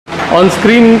On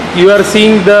screen you are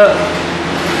seeing the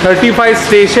 35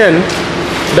 station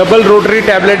double rotary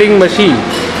tableting machine.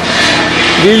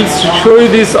 We'll show you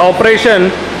this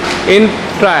operation in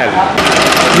trial.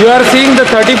 You are seeing the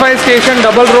 35 station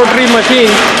double rotary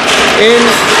machine in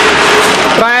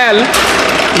trial.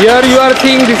 Here you are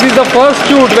seeing this is the first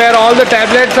chute where all the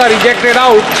tablets are ejected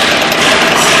out.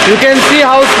 You can see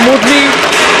how smoothly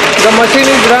the machine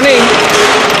is running.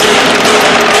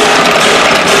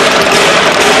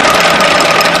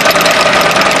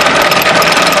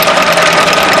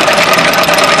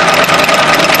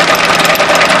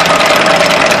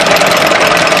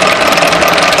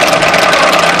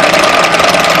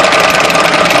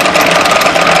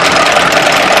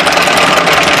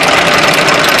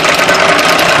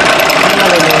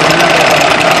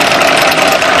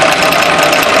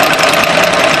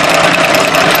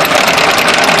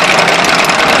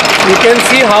 You can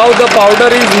see how the powder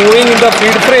is moving in the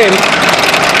feed frame.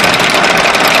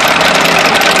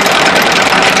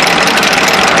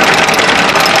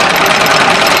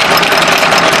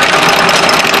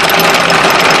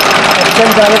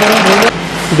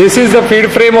 This is the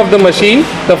feed frame of the machine,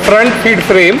 the front feed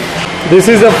frame. This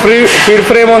is the feed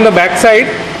frame on the back side.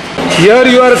 Here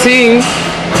you are seeing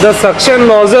the suction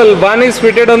nozzle. One is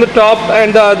fitted on the top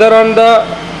and the other on the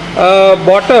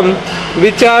bottom,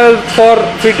 which are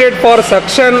fitted for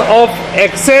suction of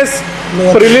excess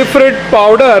proliferate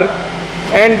powder,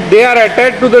 and they are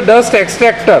attached to the dust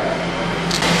extractor.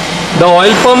 The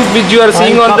oil pump which you are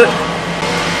seeing on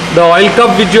the oil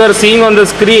cup which you are seeing on the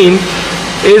screen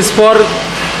is for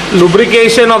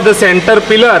lubrication of the center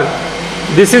pillar.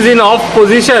 This is in off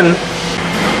position.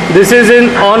 This is in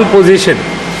on position.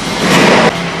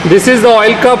 This is the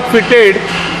oil cup fitted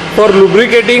for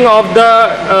lubricating of the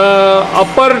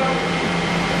upper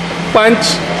punch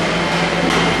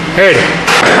head.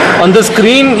 On the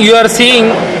screen you are seeing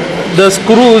the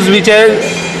screws which are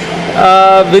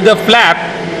with a flap.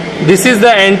 This is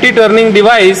the anti-turning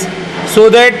device so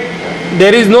that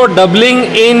there is no doubling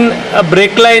in a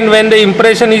brake line when the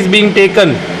impression is being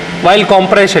taken while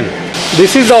compression.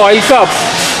 This is the oil cup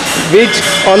which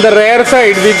on the rear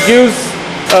side which gives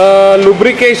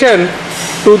lubrication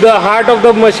to the heart of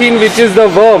the machine, which is the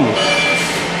worm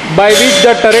by which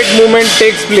the turret movement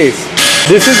takes place.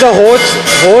 This is the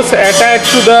hose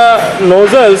attached to the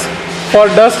nozzles for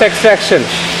dust extraction.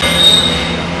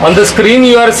 On the screen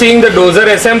you are seeing the dozer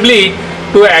assembly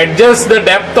to adjust the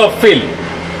depth of fill.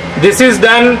 This is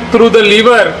done through the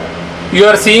lever you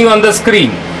are seeing on the screen.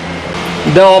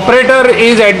 The operator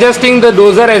is adjusting the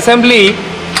dozer assembly.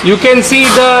 You can see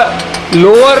the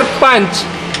lower punch,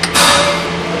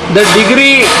 the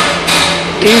degree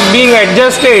is being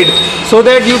adjusted so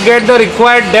that you get the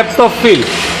required depth of fill.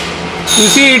 You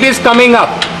see it is coming up.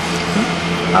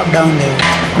 Up, down there.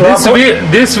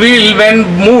 This wheel when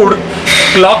moved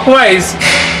clockwise,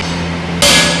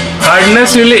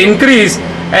 hardness will increase,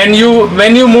 and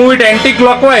when you move it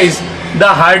anti-clockwise, the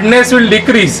hardness will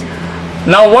decrease.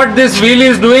 Now what this wheel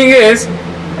is doing is,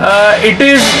 it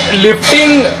is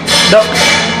lifting the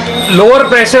lower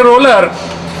pressure roller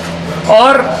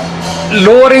or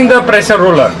lowering the pressure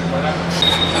roller.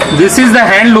 This is the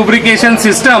hand lubrication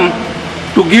system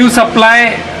to give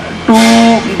supply to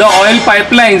the oil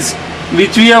pipelines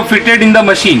which we have fitted in the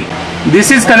machine.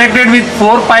 This is connected with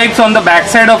 4 pipes on the back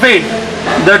side of it.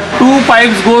 The 2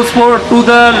 pipes goes to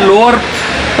the lower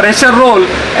pressure roll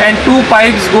and 2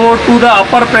 pipes go to the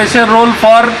upper pressure roll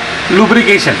for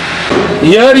lubrication.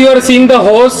 Here you are seeing the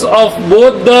hose of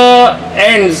both the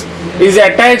ends is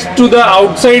attached to the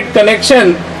outside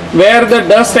connection where the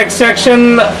dust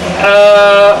extraction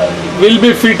will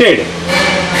be fitted.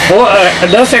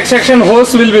 Dust extraction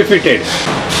hose will be fitted.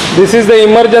 This is the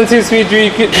emergency switch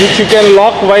which you can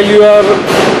lock while you are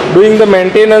doing the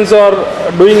maintenance or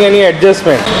doing any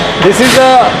adjustment. This is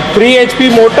a 3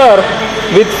 HP motor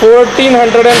with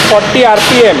 1440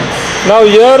 RPM. Now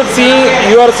here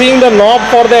you are seeing the knob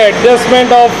for the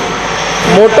adjustment of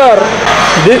motor.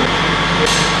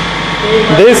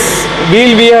 This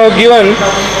wheel we have given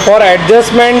for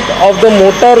adjustment of the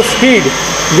motor speed,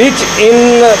 which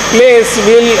in place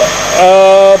will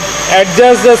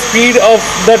adjust the speed of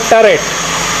the turret.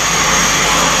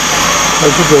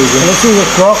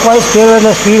 Clockwise ફેરવો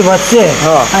એટલે speed વધશે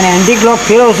અને anti clock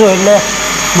ફેરવશો એટલે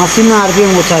મશીનના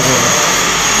RPM ઓછા થશે.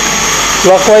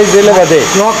 Clockwise એટલે વધે.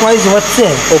 ક્લોકવાઇઝ વધશે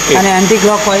અને anti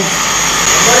clockwise.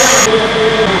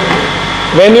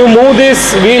 When you move this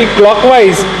wheel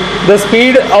clockwise, the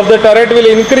speed of the turret will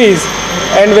increase,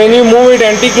 and when you move it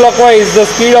anti-clockwise, the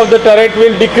speed of the turret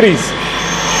will decrease.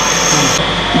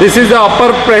 This is the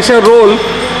upper pressure roll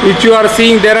which you are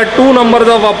seeing. There are 2 numbers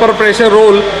of upper pressure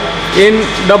roll in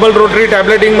double rotary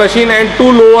tableting machine and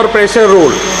 2 lower pressure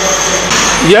roll.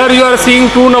 Here you are seeing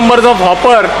 2 numbers of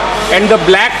hopper, and the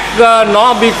black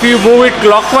knob, if you move it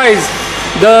clockwise,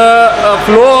 the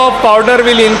flow of powder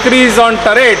will increase on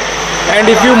turret, and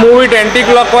if you move it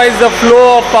anti-clockwise, the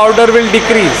flow of powder will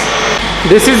decrease.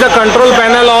 This is the control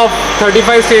panel of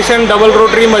 35 station double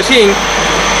rotary machine.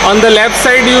 On the left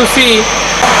side you see,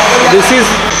 this is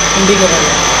indicator.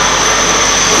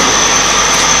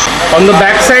 On the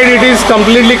back side it is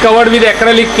completely covered with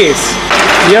acrylic case.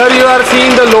 Here you are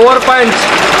seeing the lower punch.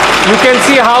 You can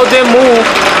see how they move,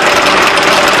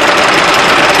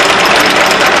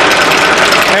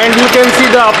 and you can see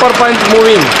the upper punch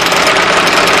moving.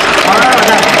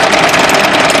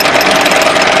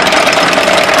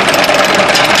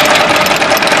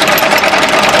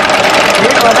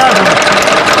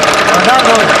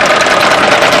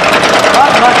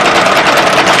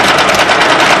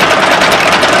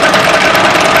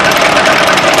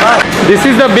 This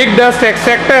is the big dust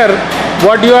extractor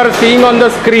what you are seeing on the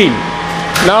screen.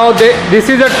 Now this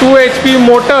is a 2 HP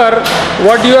motor.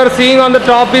 What you are seeing on the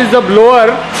top is the blower.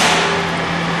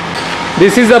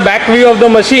 This is the back view of the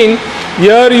machine.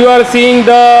 Here you are seeing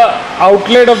the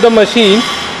outlet of the machine,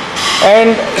 and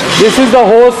this is the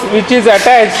hose which is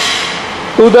attached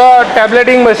to the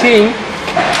tableting machine.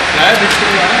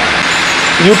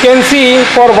 You can see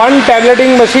for one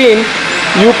tableting machine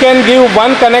you can give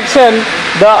one connection,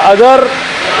 the other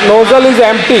nozzle is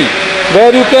empty,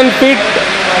 where you can fit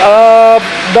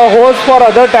the hose for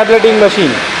other tableting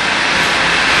machine.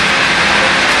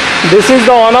 This is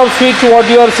the on off switch what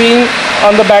you are seeing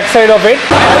on the back side of it.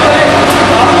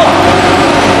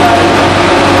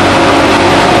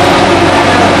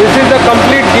 This is the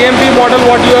complete GMP model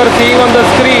what you are seeing on the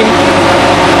screen.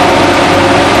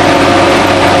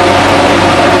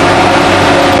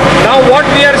 Now what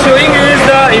we are showing you is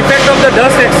the effect of the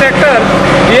dust extractor.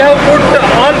 We have put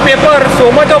on paper so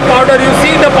much of powder. You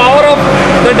see the power of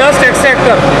the dust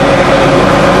extractor.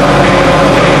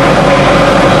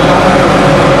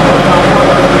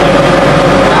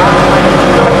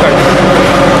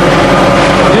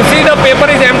 You see the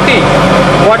paper is empty.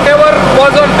 Whatever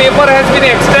was on paper has been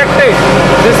extracted.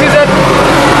 This is a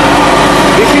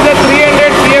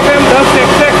 300 CFM dust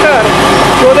extractor,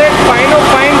 so that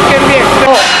fines can be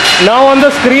extracted. Now on the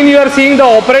screen you are seeing the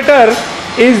operator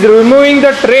is removing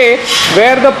the tray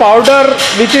where the powder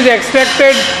which is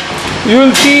extracted, you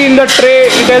will see in the tray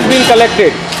it has been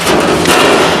collected.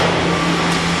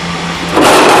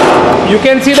 You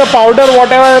can see the powder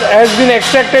whatever has been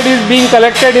extracted is being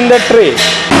collected in the tray.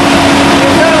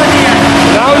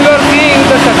 Now you are seeing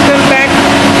the suction pack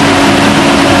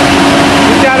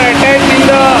which are attached in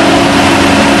the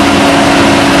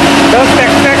dust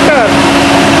extractor.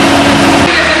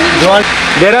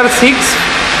 There are 6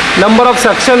 number of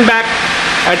suction back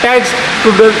attached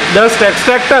to the dust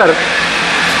extractor.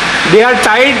 They are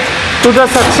tied to the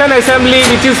suction assembly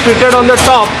which is fitted on the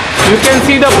top. You can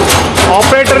see the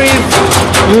operator is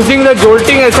using the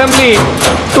jolting assembly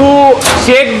to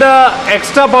shake the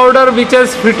extra powder which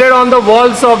is fitted on the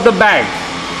walls of the bag.